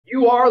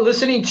You are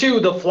listening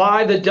to the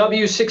Fly the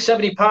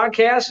W670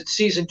 podcast. It's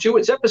season 2.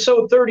 It's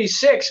episode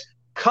 36.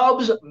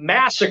 Cubs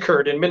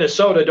massacred in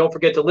Minnesota. Don't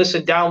forget to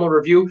listen, download,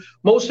 review.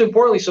 Most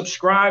importantly,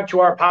 subscribe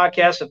to our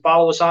podcast and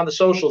follow us on the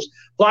socials.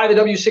 Fly the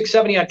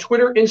W670 on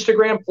Twitter,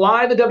 Instagram,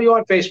 Fly the W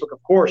on Facebook.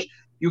 Of course,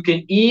 you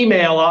can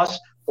email us,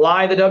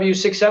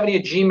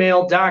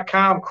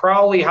 flythew670@gmail.com.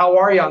 Crowley, how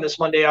are you on this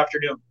Monday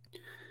afternoon?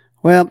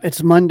 Well,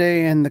 it's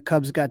Monday and the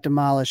Cubs got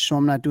demolished, so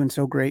I'm not doing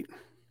so great.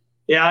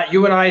 Yeah,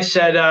 you and I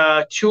said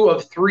 2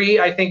 of 3,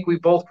 I think we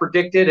both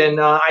predicted,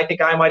 and I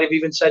think I might have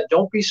even said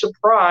don't be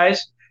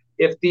surprised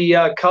if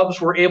the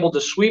Cubs were able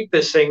to sweep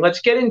this thing.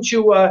 Let's get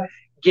into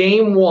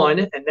Game 1,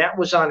 and that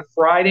was on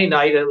Friday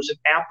night. It was an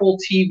Apple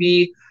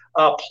TV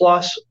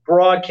Plus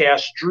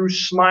broadcast, Drew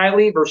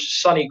Smyly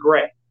versus Sonny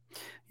Gray.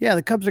 Yeah,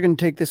 the Cubs are going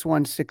to take this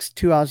one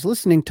 6-2. I was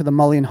listening to the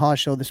Mully and Haw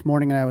show this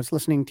morning, and I was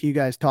listening to you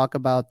guys talk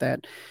about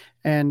that.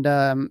 And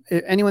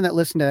anyone that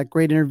listened to that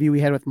great interview we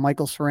had with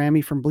Michael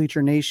Cerami from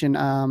Bleacher Nation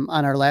on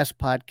our last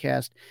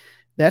podcast,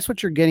 that's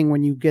what you're getting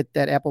when you get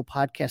that Apple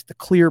podcast, the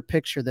clear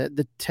picture,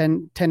 the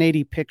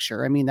 1080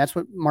 picture. I mean, that's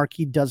what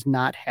Marquee does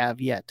not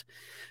have yet.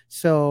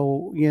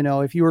 So, you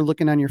know, if you were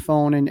looking on your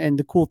phone, and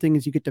the cool thing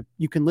is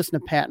you can listen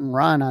to Pat and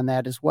Ron on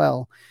that as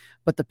well.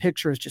 But the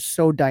picture is just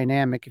so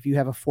dynamic if you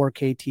have a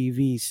 4K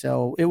TV.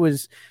 So it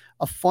was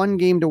a fun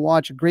game to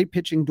watch, a great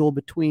pitching duel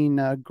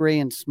between Gray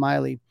and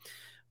Smyly.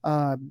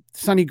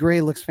 Sonny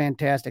Gray looks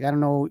fantastic. I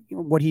don't know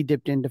what he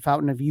dipped into,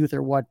 Fountain of Youth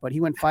or what, but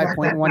he went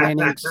 5.1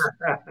 innings.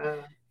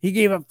 He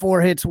gave up 4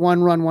 hits,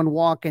 1 run, 1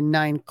 walk, and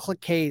 9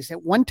 Ks.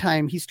 At one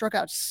time, he struck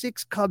out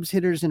 6 Cubs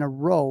hitters in a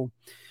row.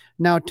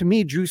 Now, to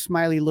me, Drew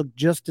Smyly looked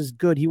just as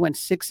good. He went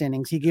 6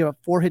 innings. He gave up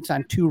 4 hits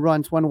on 2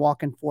 runs, 1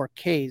 walk, and 4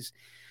 Ks.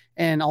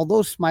 And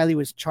although Smyly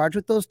was charged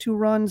with those 2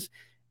 runs,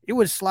 it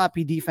was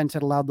sloppy defense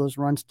that allowed those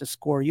runs to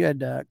score. You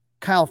had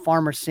Kyle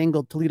Farmer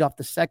singled to lead off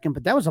the second,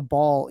 but that was a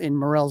ball in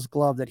Morel's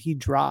glove that he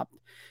dropped.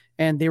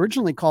 And they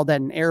originally called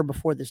that an error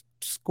before the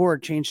score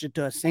changed it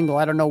to a single.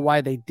 I don't know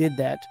why they did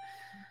that.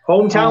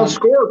 Hometown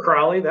score,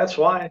 Crowley. That's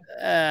why.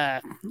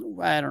 I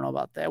don't know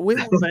about that.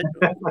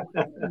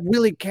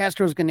 Willie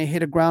Castro's going to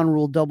hit a ground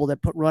rule double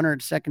that put runner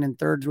at second and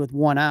thirds with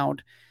 1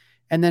 out.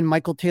 And then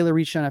Michael Taylor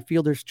reached on a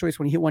fielder's choice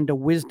when he hit one to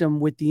Wisdom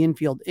with the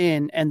infield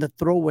in, and the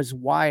throw was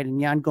wide, and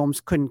Yan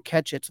Gomes couldn't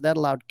catch it. So that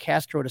allowed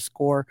Castro to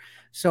score.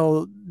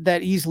 So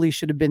that easily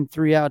should have been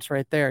 3 outs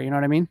right there. You know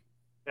what I mean?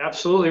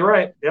 Absolutely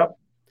right. Yep.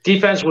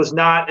 Defense was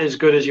not as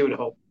good as you would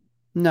hope.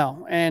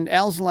 No. And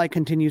Alzolay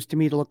continues to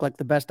me to look like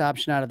the best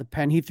option out of the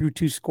pen. He threw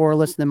 2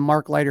 scoreless, and then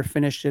Mark Leiter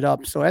finished it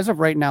up. So as of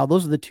right now,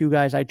 those are the 2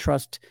 guys I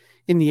trust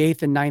in the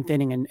 8th and 9th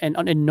inning,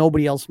 and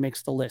nobody else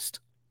makes the list.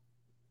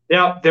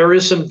 Yeah, there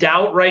is some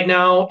doubt right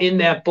now in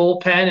that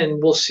bullpen,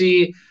 and we'll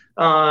see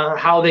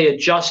how they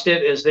adjust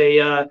it as they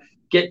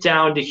get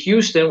down to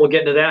Houston. We'll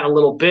get into that in a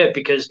little bit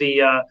because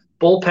the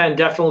bullpen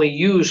definitely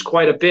used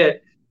quite a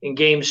bit in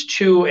games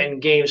 2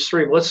 and games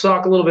 3. But let's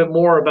talk a little bit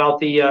more about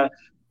the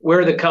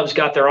where the Cubs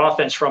got their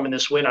offense from in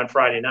this win on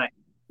Friday night.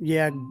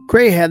 Yeah,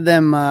 Gray had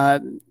them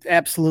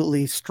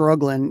absolutely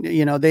struggling.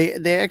 You know, they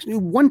actually,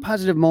 one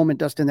positive moment,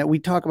 Dustin, that we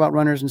talk about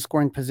runners in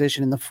scoring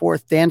position. In the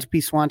 4th,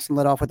 Dansby Swanson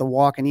led off with a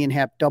walk, and Ian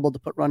Happ doubled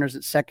to put runners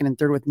at second and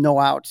third with no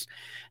outs.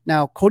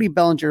 Now, Cody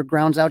Bellinger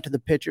grounds out to the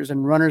pitchers,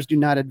 and runners do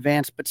not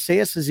advance, but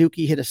Seiya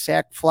Suzuki hit a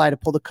sac fly to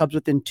pull the Cubs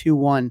within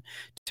 2-1.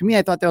 To me,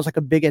 I thought that was like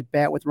a big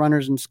at-bat with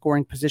runners in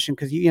scoring position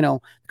because, you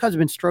know, the Cubs have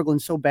been struggling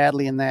so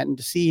badly in that, and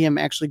to see him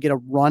actually get a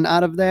run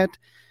out of that,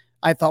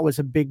 I thought was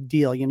a big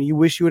deal. You know, you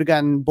wish you would have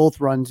gotten both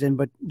runs in,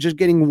 but just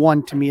getting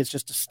one to me is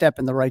just a step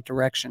in the right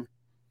direction.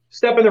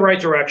 Step in the right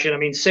direction. I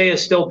mean, Seiya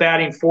is still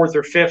batting 4th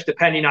or 5th,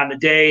 depending on the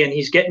day, and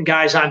he's getting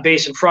guys on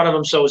base in front of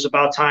him. So it was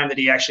about time that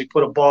he actually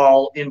put a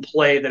ball in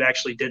play that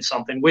actually did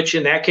something, which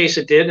in that case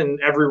it did, and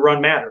every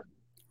run mattered.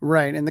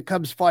 Right, and the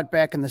Cubs fought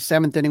back in the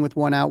 7th inning with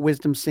 1 out.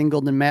 Wisdom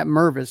singled, and Matt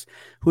Mervis,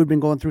 who had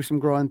been going through some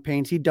growing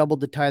pains, he doubled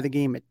to tie the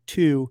game at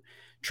 2.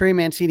 Trey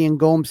Mancini and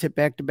Gomes hit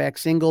back-to-back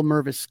single.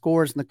 Mervis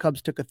scores, and the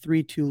Cubs took a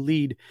 3-2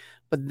 lead.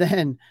 But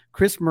then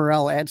Chris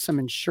Morel adds some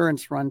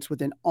insurance runs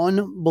with an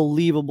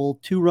unbelievable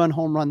 2-run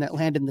home run that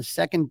landed in the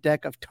second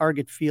deck of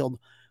Target Field,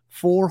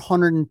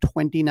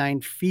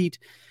 429 feet.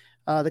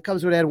 The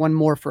Cubs would add one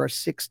more for a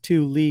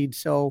 6-2 lead.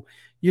 So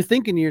you're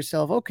thinking to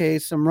yourself, okay,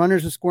 some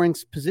runners are scoring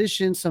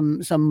position,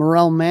 some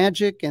Morel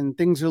magic, and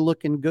things are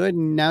looking good.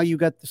 And now you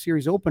got the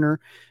series opener,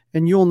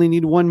 and you only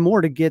need one more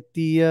to get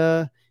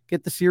the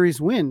series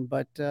win,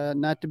 but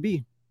not to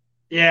be.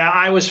 Yeah,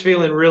 I was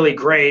feeling really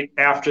great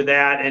after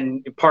that,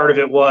 and part of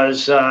it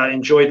was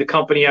enjoyed the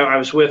company I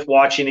was with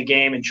watching the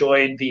game,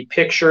 enjoyed the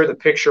picture. The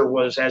picture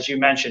was, as you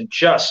mentioned,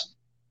 just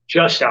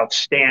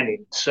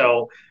outstanding.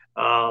 So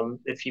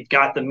if you've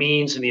got the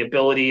means and the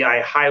ability, I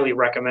highly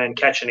recommend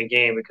catching a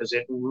game because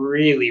it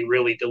really,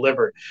 really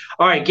delivered.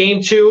 All right,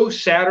 game 2,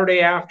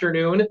 Saturday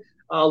afternoon.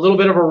 A little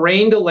bit of a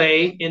rain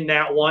delay in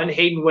that one.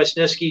 Hayden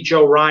Wesneski,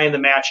 Joe Ryan, the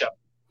matchup.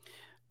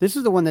 This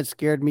is the one that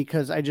scared me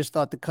because I just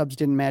thought the Cubs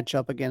didn't match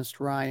up against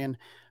Ryan.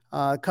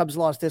 Cubs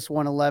lost this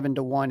one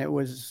 11-1. It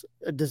was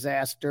a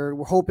disaster.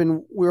 We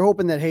were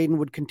hoping that Hayden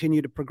would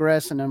continue to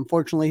progress, and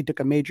unfortunately, he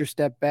took a major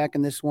step back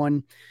in this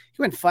one.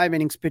 He went 5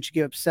 innings pitched, he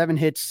gave up 7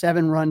 hits,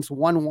 7 runs,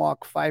 1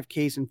 walk, 5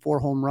 Ks, and 4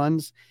 home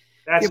runs.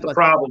 That's the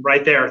problem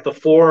right there. The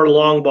 4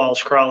 long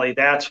balls, Crawley.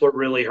 That's what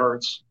really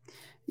hurts.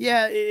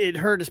 Yeah, it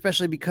hurt,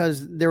 especially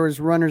because there was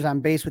runners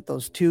on base with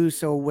those 2.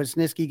 So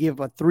Wisniewski gave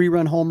a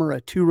 3-run homer,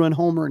 a 2-run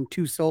homer, and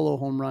 2 solo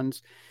home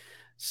runs.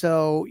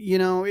 So,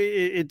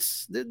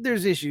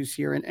 there's issues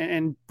here.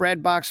 And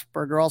Brad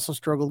Boxberger also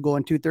struggled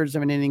going 2/3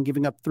 of an inning,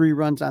 giving up 3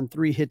 runs on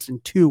 3 hits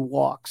and 2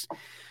 walks.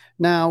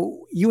 Now,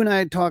 you and I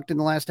had talked in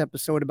the last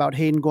episode about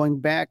Hayden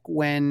going back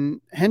when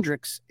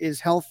Hendricks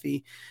is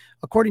healthy.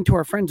 According to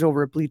our friends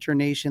over at Bleacher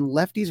Nation,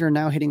 lefties are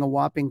now hitting a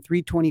whopping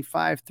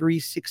 325,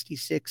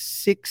 366,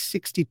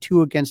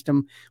 662 against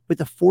them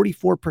with a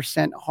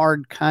 44%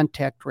 hard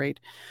contact rate.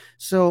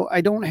 So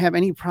I don't have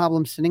any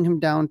problem sending him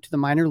down to the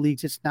minor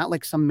leagues. It's not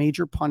like some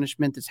major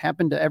punishment that's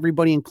happened to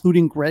everybody,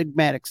 including Greg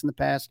Maddux in the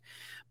past,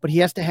 but he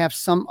has to have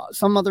some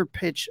other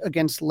pitch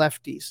against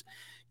lefties.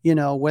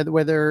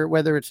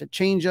 Whether it's a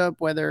changeup,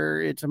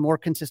 whether it's a more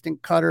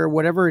consistent cutter,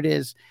 whatever it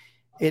is,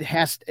 it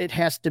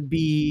has to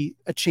be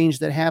a change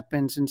that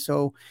happens. And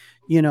so,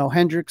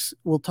 Hendricks,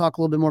 we'll talk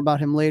a little bit more about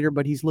him later,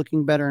 but he's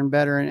looking better and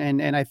better.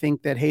 And I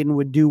think that Hayden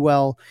would do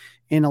well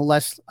in a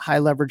less high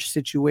leverage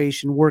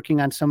situation,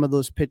 working on some of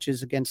those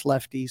pitches against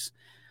lefties.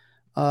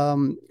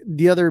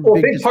 The other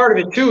big part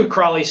of it too,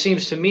 Crawley,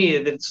 seems to me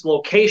that it's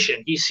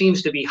location. He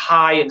seems to be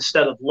high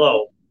instead of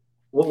low.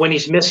 When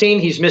he's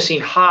missing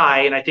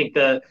high. And I think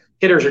the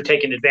hitters are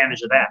taking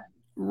advantage of that.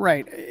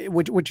 Right.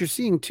 What you're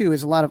seeing too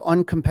is a lot of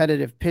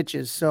uncompetitive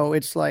pitches. So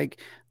it's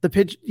like the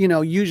pitch,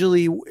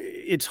 usually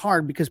it's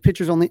hard because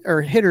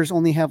hitters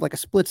only have like a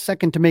split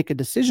second to make a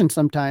decision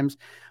sometimes.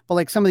 But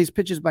like some of these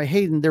pitches by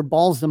Hayden, they're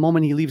balls the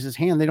moment he leaves his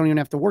hand. They don't even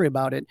have to worry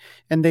about it.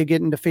 And they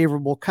get into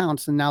favorable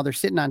counts. And now they're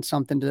sitting on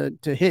something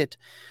to hit.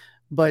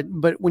 But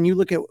when you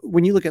look at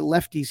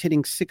lefties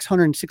hitting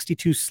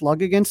 662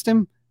 slug against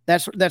him,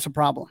 that's a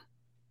problem.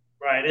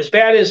 Right. As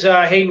bad as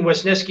Hayden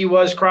Wisniewski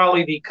was,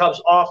 Crawley, the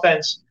Cubs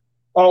offense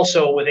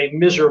also with a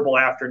miserable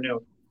afternoon.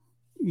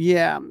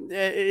 Yeah,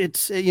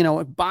 it's,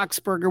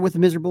 Boxberger with a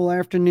miserable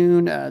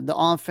afternoon. The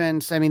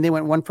offense, I mean, they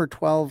went 1 for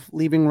 12,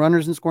 leaving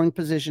runners in scoring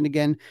position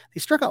again. They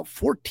struck out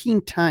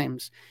 14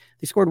 times.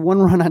 They scored 1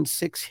 run on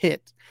 6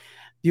 hits.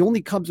 The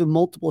only Cubs with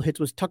multiple hits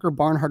was Tucker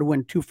Barnhart, who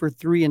went 2 for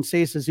 3, and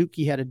Seiya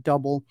Suzuki had a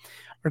double.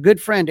 Our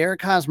good friend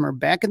Eric Hosmer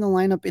back in the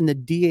lineup in the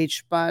DH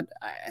spot.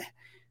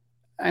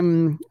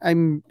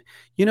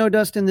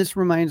 Dustin, this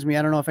reminds me,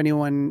 I don't know if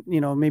anyone,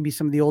 maybe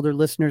some of the older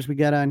listeners we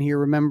got on here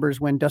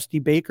remembers when Dusty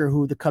Baker,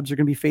 who the Cubs are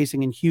going to be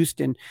facing in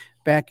Houston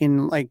back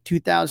in like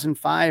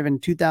 2005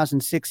 and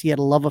 2006, he had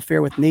a love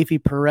affair with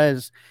Nefi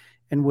Perez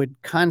and would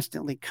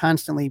constantly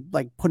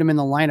like put him in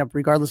the lineup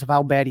regardless of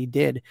how bad he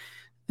did.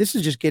 This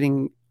is just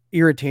getting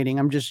irritating.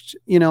 I'm just,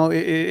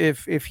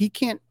 if he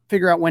can't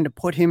figure out when to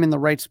put him in the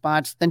right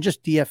spots, then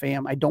just DFA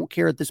him. I don't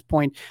care at this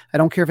point. I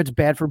don't care if it's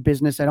bad for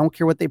business. I don't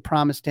care what they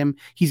promised him.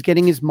 He's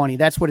getting his money.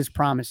 That's what his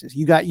promise is.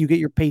 You get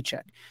your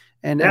paycheck.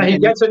 And he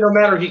gets it no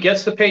matter. He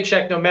gets the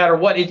paycheck no matter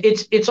what.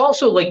 It's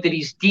also like that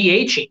he's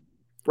DHing,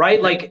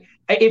 right? Like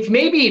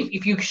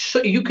if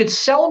you could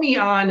sell me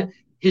on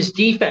his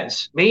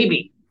defense,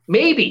 maybe.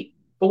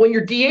 But when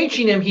you're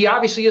DHing him, he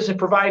obviously isn't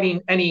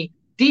providing any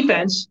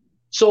defense.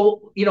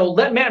 So,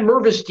 let Matt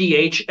Mervis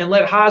DH and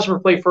let Hosmer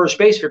play first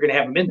base if you're going to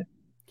have him in there.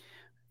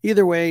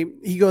 Either way,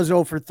 he goes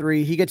 0 for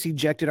 3. He gets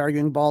ejected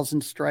arguing balls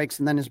and strikes,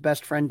 and then his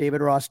best friend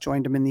David Ross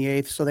joined him in the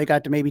 8th. So they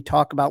got to maybe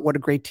talk about what a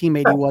great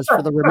teammate he was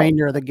for the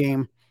remainder of the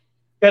game.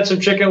 Got some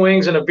chicken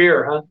wings and a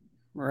beer, huh?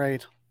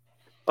 Right.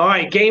 All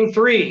right, Game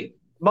 3,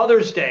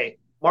 Mother's Day.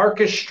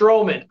 Marcus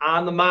Stroman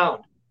on the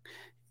mound.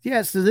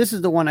 Yeah, so this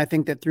is the one I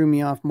think that threw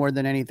me off more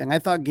than anything. I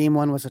thought Game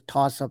 1 was a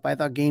toss-up. I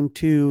thought Game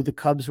 2, the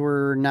Cubs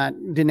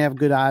didn't have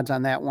good odds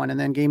on that one. And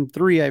then Game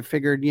 3, I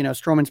figured,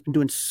 Stroman's been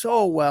doing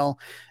so well,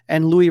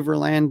 and Louis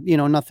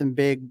Verlander, nothing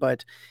big,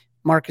 but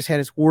Marcus had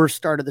his worst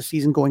start of the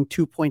season, going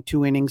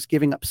 2.2 innings,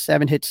 giving up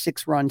 7 hits,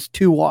 6 runs,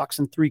 2 walks,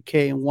 and 3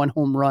 K and 1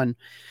 home run.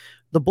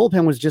 The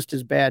bullpen was just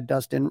as bad,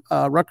 Dustin.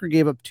 Rucker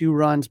gave up 2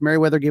 runs.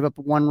 Merriweather gave up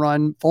 1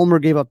 run. Fulmer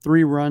gave up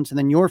 3 runs. And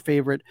then your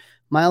favorite,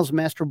 Miles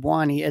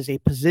Mastrobuoni, as a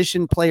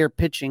position player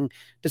pitching,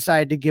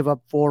 decided to give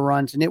up 4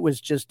 runs. And it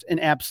was just an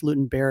absolute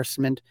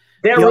embarrassment.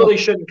 That really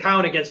shouldn't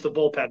count against the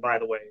bullpen, by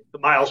the way, the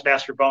Miles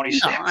Mastrobuoni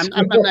stats. No,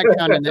 I'm not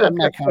counting that. I'm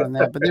not counting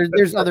that. But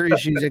there's other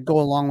issues that go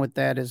along with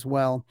that as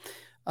well.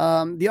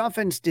 The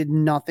offense did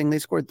nothing. They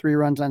scored 3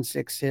 runs on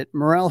 6 hits.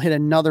 Morel hit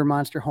another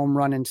monster home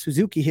run, and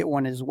Suzuki hit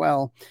one as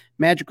well.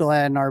 Magical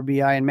had an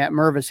RBI, and Matt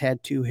Mervis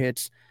had 2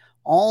 hits.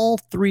 All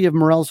 3 of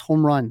Morel's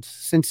home runs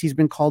since he's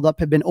been called up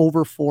have been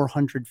over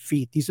 400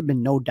 feet. These have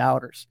been no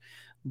doubters.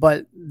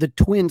 But the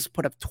Twins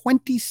put up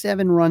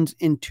 27 runs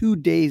in 2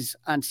 days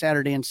on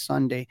Saturday and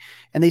Sunday,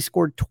 and they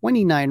scored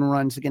 29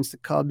 runs against the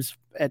Cubs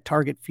at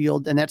Target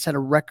Field, and that's at a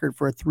record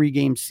for a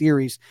 3-game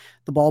series.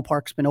 The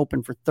ballpark's been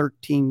open for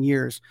 13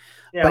 years.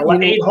 Yeah,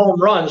 but, 8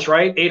 home runs,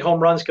 right? 8 home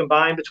runs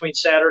combined between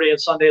Saturday and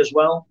Sunday as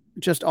well.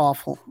 Just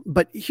awful.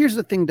 But here's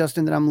the thing,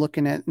 Dustin, that I'm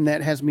looking at, and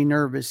that has me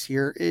nervous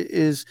here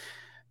is,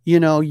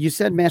 you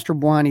said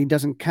Mastrobuoni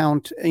doesn't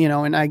count,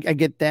 and I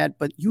get that,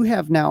 but you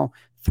have now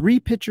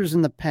 3 pitchers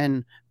in the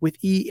pen with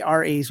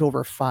ERAs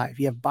over 5.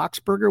 You have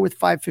Boxberger with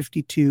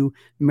 5.52,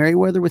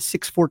 Merryweather with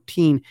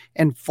 6.14,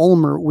 and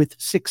Fulmer with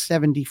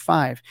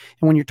 6.75. And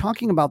when you're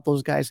talking about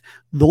those guys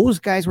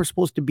were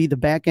supposed to be the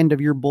back end of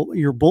your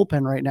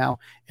bullpen right now,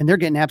 and they're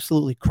getting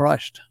absolutely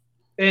crushed.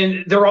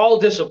 And they're all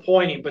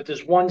disappointing, but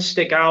does one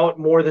stick out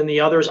more than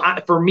the others?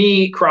 For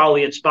me,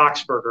 Crowley, it's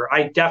Boxberger.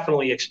 I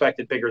definitely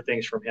expected bigger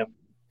things from him.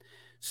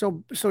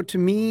 So to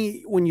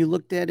me, when you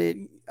looked at it,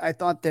 I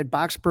thought that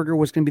Boxberger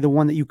was going to be the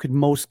one that you could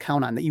most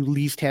count on, that you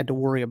least had to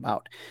worry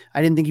about.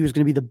 I didn't think he was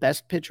going to be the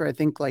best pitcher. I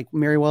think like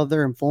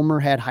Merryweather and Fulmer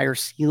had higher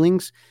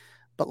ceilings,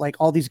 but like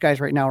all they's guys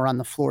right now are on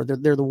the floor.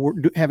 They're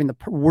having the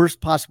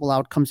worst possible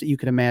outcomes that you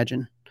could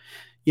imagine.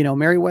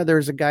 Merryweather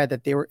is a guy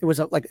that it was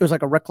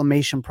like a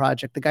reclamation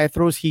project. The guy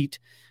throws heat,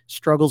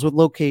 struggles with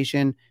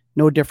location,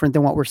 no different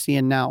than what we're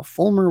seeing now.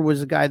 Fulmer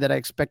was a guy that I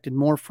expected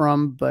more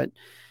from, but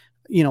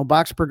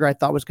Boxberger I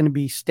thought was going to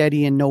be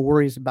steady and no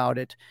worries about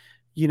it.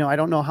 I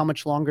don't know how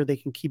much longer they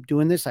can keep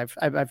doing this.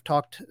 I've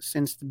talked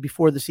since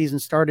before the season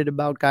started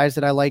about guys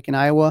that I like in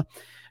Iowa,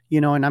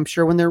 and I'm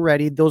sure when they're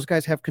ready, those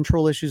guys have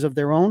control issues of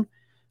their own.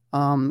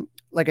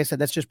 Like I said,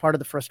 that's just part of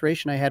the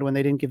frustration I had when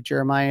they didn't give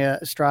Jeremiah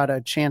Estrada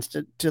a chance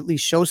to at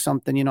least show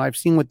something. I've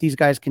seen what these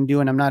guys can do,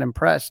 and I'm not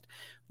impressed.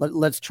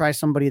 Let's try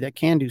somebody that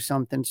can do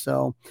something.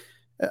 So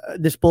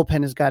this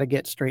bullpen has got to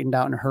get straightened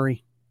out in a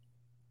hurry.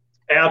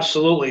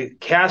 Absolutely.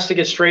 It has to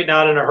get straightened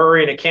out in a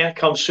hurry, and it can't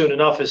come soon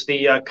enough as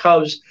the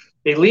Cubs,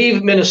 they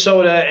leave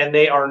Minnesota, and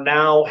they are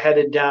now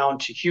headed down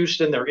to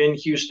Houston. They're in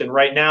Houston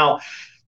right now.